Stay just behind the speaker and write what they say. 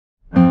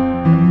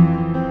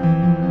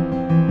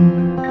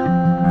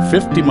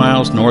50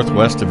 miles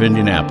northwest of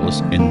Indianapolis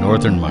in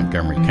northern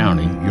Montgomery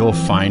County, you'll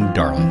find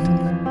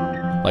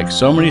Darlington. Like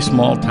so many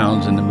small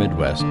towns in the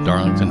Midwest,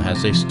 Darlington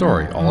has a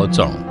story all its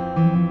own.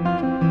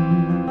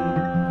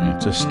 And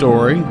it's a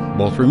story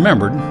both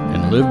remembered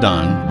and lived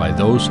on by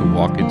those who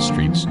walk its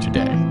streets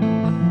today.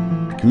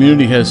 The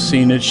community has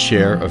seen its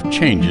share of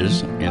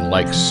changes and,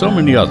 like so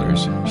many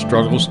others,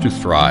 struggles to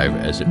thrive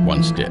as it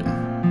once did.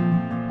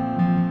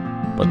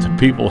 But the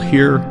people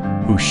here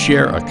who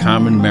share a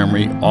common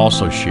memory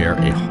also share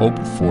a hope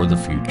for the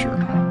future.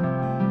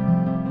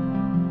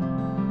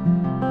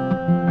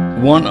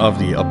 One of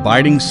the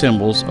abiding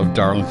symbols of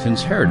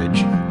Darlington's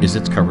heritage is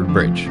its covered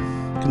bridge.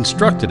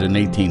 Constructed in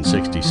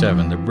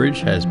 1867, the bridge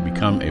has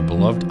become a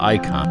beloved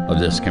icon of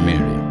this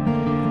community,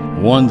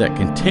 one that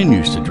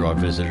continues to draw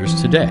visitors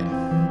today.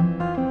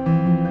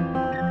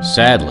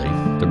 Sadly,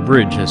 the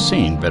bridge has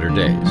seen better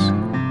days.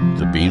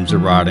 The beams are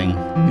rotting,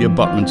 the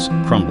abutments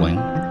crumbling,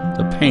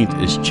 the paint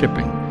is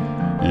chipping,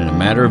 and in a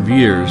matter of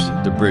years,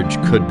 the bridge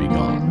could be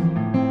gone.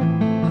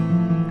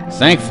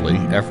 Thankfully,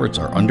 efforts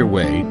are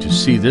underway to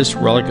see this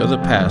relic of the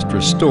past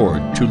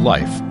restored to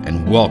life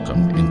and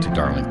welcomed into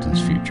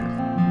Darlington's future.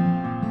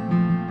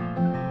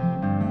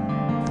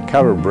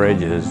 Covered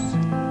bridges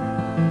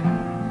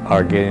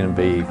are getting to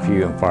be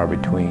few and far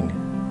between,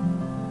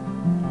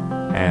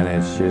 and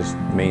it just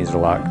means a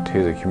lot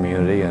to the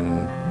community,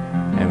 and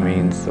it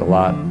means a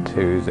lot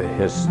to the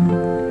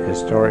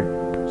historic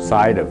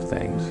side of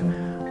things.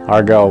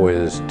 Our goal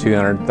is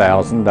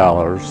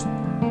 $200,000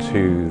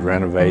 to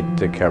renovate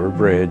the covered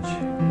bridge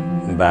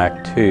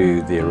back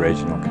to the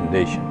original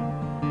condition.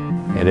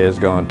 It is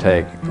going to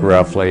take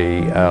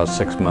roughly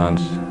 6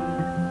 months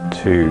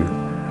to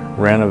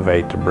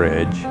renovate the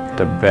bridge.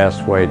 The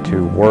best way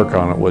to work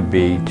on it would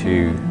be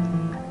to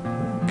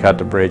cut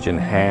the bridge in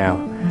half,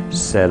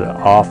 set it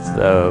off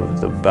the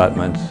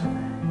abutments,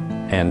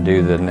 and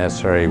do the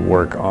necessary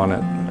work on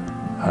it,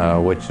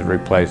 which is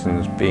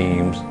replacing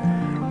beams,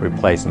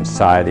 replacing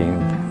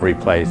siding,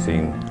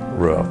 replacing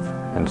roof,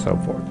 and so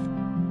forth.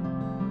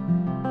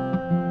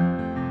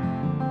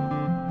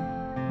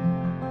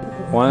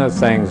 One of the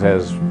things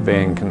that's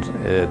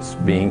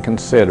being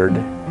considered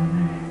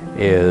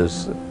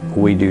is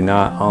we do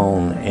not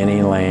own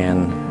any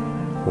land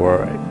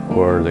where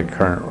the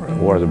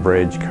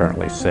bridge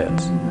currently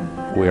sits.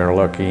 We are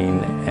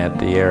looking at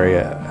the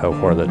area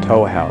of where the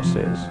tow house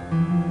is,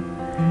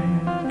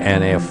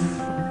 and if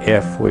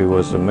we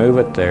was to move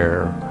it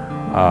there,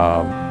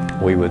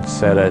 we would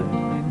set it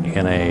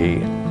in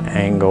a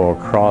angle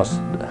across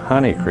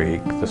Honey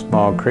Creek, the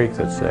small creek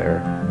that's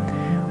there.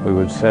 We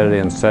would set it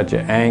in such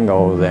an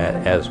angle that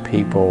as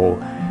people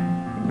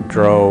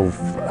drove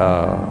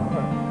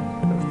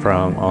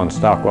from on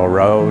Stockwell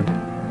Road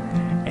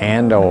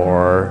and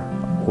or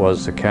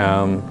was to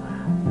come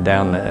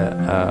down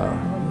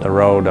the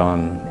road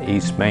on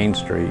East Main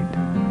Street,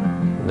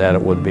 that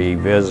it would be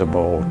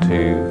visible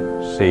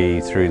to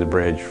see through the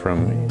bridge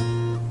from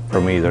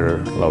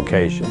either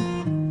location.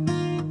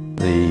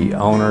 The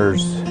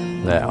owners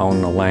that own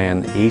the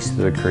land east of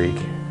the creek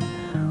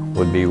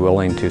would be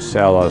willing to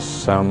sell us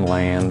some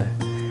land,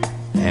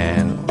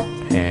 and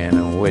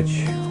in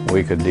which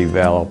we could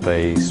develop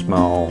a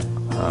small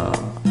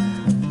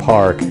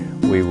park.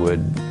 We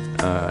would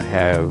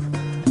have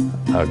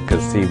a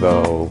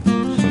gazebo,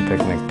 some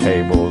picnic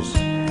tables,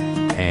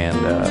 and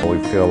we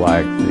feel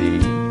like the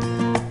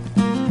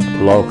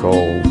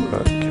local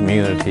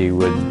community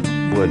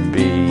would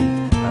be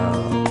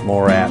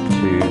more apt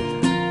to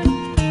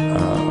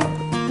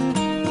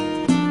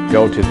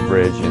go to the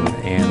bridge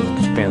and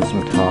spend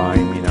some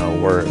time,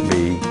 where it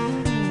be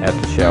at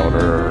the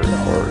shelter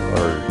or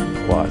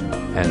what.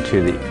 And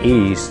to the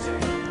east,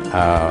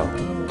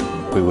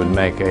 we would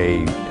make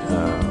a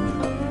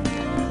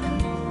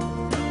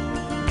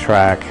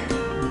track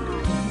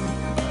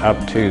up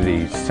to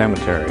the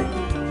cemetery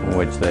in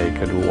which they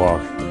could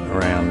walk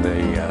around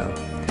the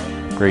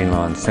Green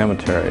Lawn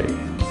Cemetery.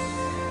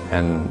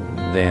 And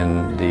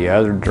then the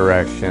other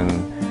direction,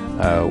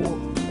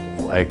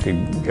 they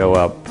could go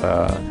up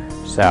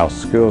South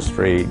School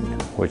Street,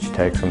 which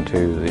takes them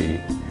to the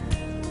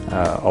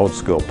Old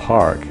School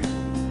Park.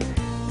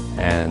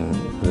 And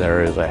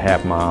there is a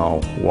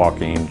half-mile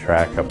walking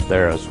track up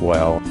there as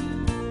well.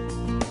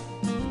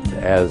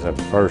 As of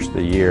first of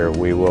the year,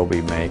 we will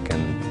be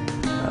making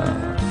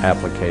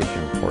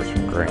application for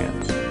some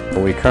grants.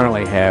 We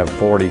currently have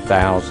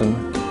 $40,000,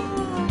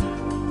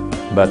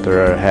 but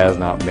there has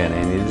not been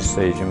any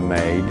decision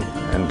made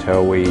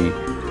until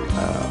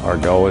our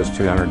goal is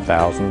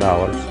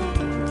 $200,000.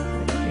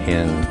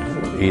 In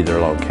either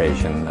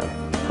location, the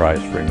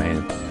price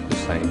remains the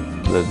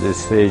same. The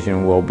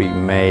decision will be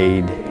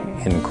made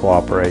in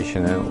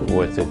cooperation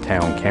with the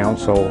town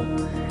council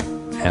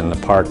and the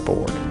park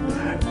board.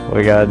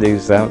 We got to do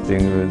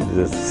something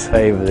to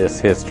save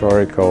this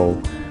historical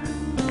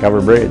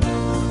covered bridge.